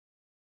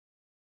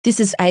This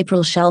is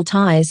April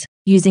Schulthies,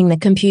 using the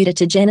computer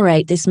to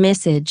generate this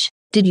message.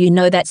 Did you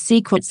know that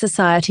secret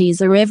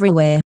societies are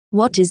everywhere?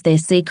 What is their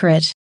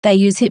secret? They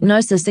use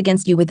hypnosis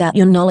against you without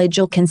your knowledge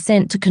or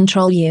consent to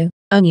control you,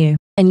 own you,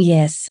 and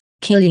yes,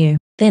 kill you.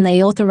 Then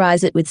they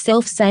authorize it with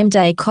self-same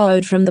day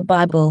code from the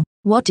Bible.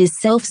 What is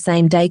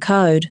self-same day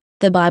code?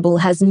 The Bible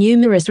has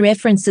numerous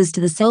references to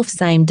the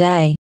self-same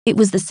day. It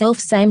was the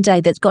self-same day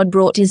that God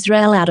brought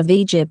Israel out of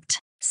Egypt.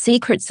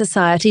 Secret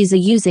societies are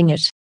using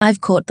it.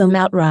 I've caught them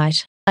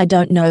outright. I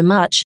don't know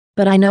much,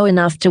 but I know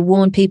enough to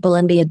warn people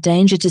and be a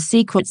danger to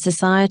secret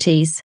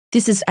societies.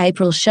 This is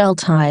April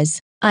Schulthies.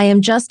 I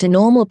am just a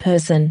normal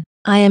person.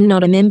 I am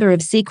not a member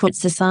of secret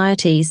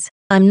societies.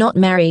 I'm not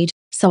married,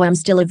 so I'm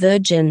still a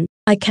virgin.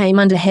 I came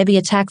under heavy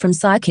attack from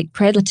psychic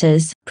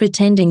predators,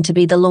 pretending to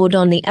be the Lord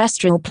on the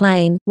astral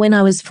plane. When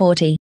I was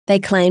 40, they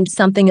claimed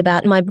something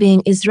about my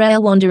being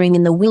Israel wandering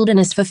in the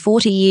wilderness for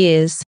 40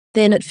 years.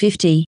 Then at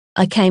 50,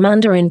 I came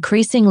under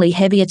increasingly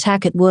heavy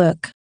attack at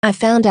work. I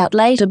found out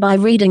later by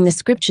reading the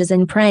scriptures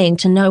and praying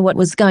to know what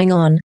was going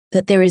on,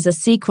 that there is a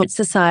secret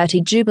society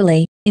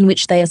jubilee, in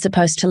which they are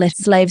supposed to let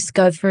slaves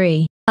go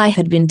free. I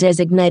had been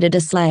designated a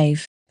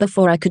slave.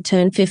 Before I could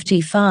turn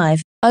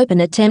 55,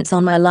 open attempts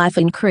on my life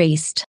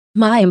increased.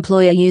 My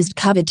employer used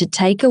COVID to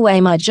take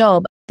away my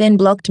job, then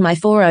blocked my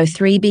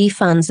 403b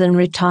funds and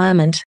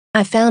retirement.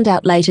 I found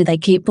out later they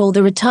keep all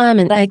the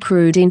retirement I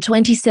accrued in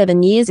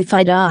 27 years if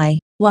I die.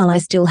 While I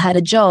still had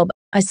a job,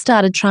 I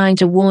started trying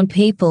to warn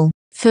people.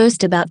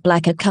 First about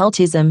black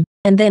occultism,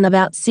 and then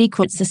about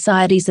secret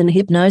societies and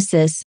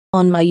hypnosis.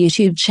 On my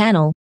YouTube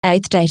channel,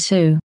 8th Day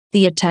 2,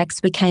 the attacks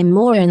became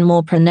more and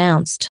more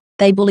pronounced.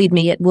 They bullied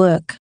me at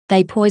work.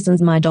 They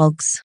poisoned my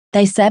dogs.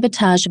 They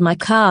sabotaged my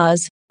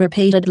cars,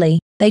 repeatedly.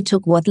 They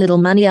took what little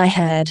money I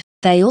had.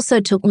 They also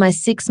took my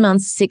 6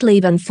 months sick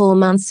leave and 4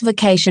 months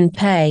vacation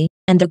pay,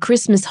 and the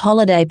Christmas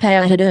holiday pay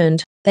I had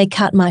earned. They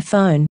cut my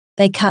phone.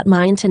 They cut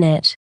my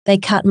internet. They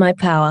cut my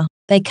power.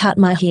 They cut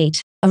my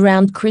heat.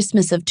 Around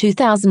Christmas of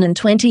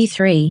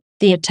 2023,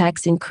 the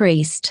attacks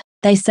increased.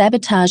 They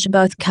sabotaged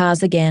both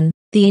cars again.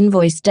 The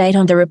invoice date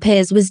on the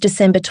repairs was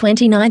December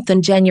 29th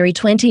and January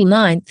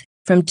 29th,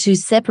 from 2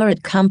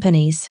 separate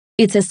companies.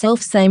 It's a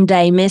self-same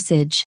day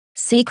message.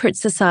 Secret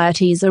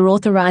societies are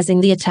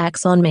authorizing the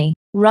attacks on me.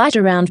 Right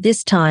around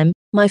this time,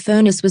 my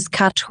furnace was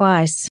cut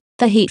twice.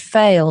 The heat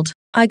failed.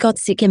 I got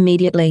sick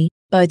immediately,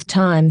 both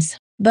times.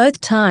 Both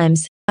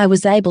times, I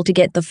was able to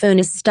get the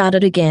furnace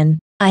started again.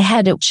 I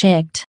had it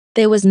checked.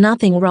 There was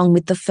nothing wrong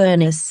with the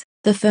furnace.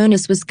 The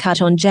furnace was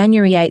cut on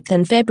January 8th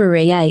and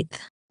February 8th.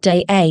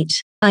 Day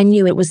 8. I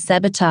knew it was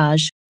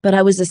sabotage, but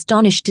I was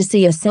astonished to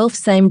see a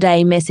self-same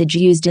day message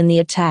used in the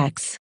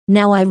attacks.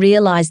 Now I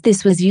realized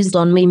this was used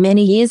on me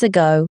many years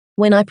ago,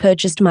 when I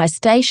purchased my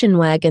station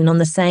wagon on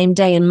the same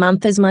day and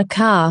month as my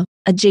car,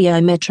 a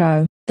Geo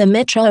Metro. The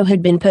Metro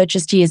had been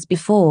purchased years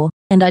before,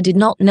 and I did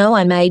not know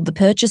I made the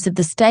purchase of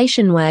the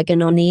station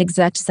wagon on the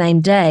exact same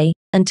day,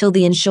 until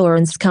the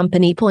insurance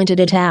company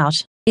pointed it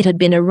out. It had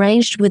been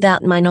arranged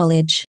without my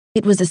knowledge.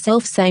 It was a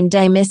self-same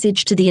day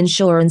message to the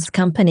insurance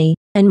company,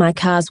 and my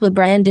cars were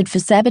branded for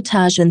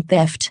sabotage and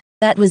theft.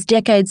 That was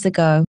decades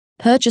ago.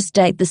 Purchase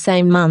date the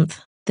same month,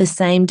 the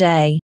same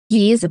day,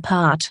 years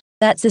apart.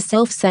 That's a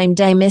self-same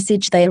day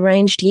message they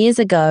arranged years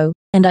ago,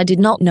 and I did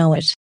not know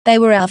it. They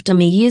were after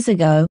me years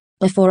ago,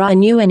 before I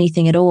knew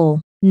anything at all.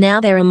 Now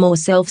there are more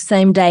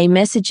self-same day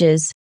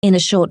messages, in a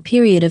short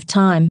period of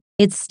time.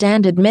 It's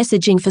standard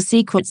messaging for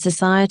secret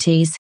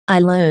societies, I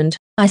learned.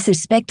 I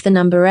suspect the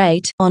number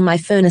 8 on my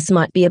furnace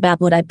might be about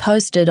what I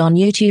posted on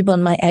YouTube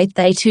on my 8th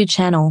Day 2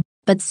 channel,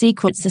 but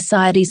secret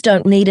societies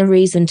don't need a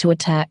reason to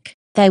attack.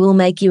 They will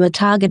make you a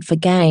target for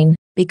gain,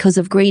 because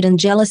of greed and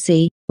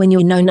jealousy, when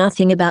you know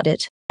nothing about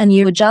it, and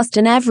you are just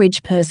an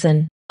average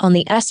person. On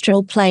the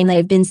astral plane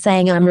they've been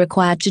saying I'm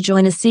required to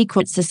join a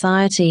secret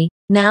society.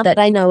 Now that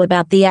I know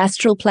about the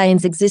astral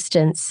plane's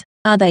existence,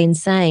 are they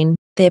insane?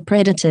 They're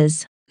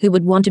predators. Who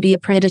would want to be a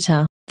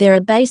predator? There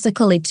are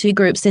basically 2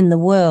 groups in the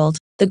world,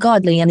 the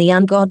godly and the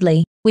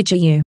ungodly. Which are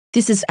you?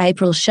 This is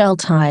April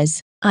Schulthies.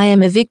 I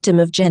am a victim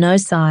of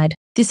genocide.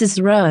 This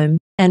is Rome,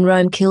 and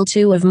Rome killed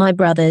 2 of my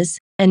brothers,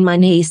 and my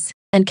niece,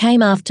 and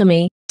came after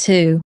me,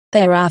 too.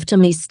 They're after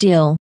me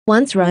still.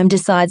 Once Rome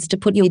decides to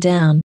put you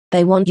down,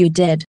 they want you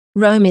dead.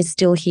 Rome is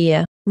still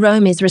here.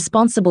 Rome is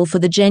responsible for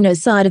the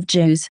genocide of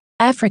Jews,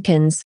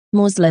 Africans,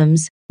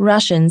 Muslims,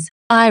 Russians,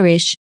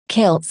 Irish,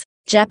 Celts,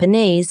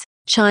 Japanese,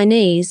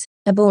 Chinese,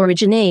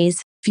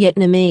 Aborigines,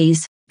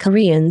 Vietnamese,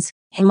 Koreans,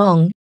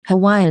 Hmong,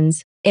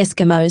 Hawaiians,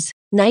 Eskimos,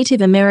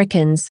 Native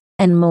Americans,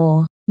 and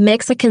more.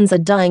 Mexicans are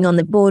dying on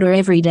the border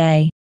every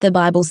day. The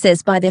Bible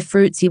says by their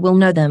fruits you will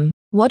know them.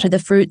 What are the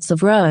fruits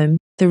of Rome?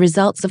 The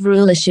results of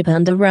rulership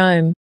under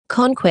Rome: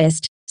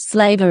 conquest,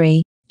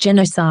 slavery,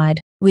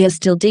 genocide. We are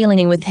still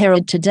dealing with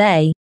Herod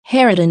today,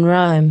 Herod in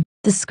Rome.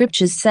 The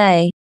scriptures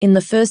say, in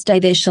the first day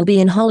there shall be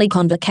an holy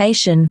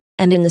convocation,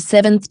 and in the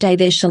 7th day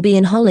there shall be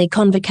an holy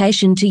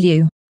convocation to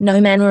you. No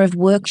manner of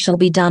work shall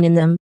be done in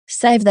them,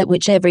 save that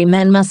which every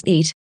man must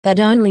eat, that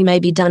only may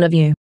be done of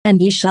you.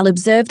 And ye shall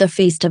observe the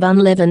feast of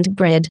unleavened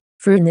bread,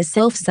 For in the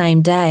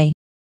selfsame day,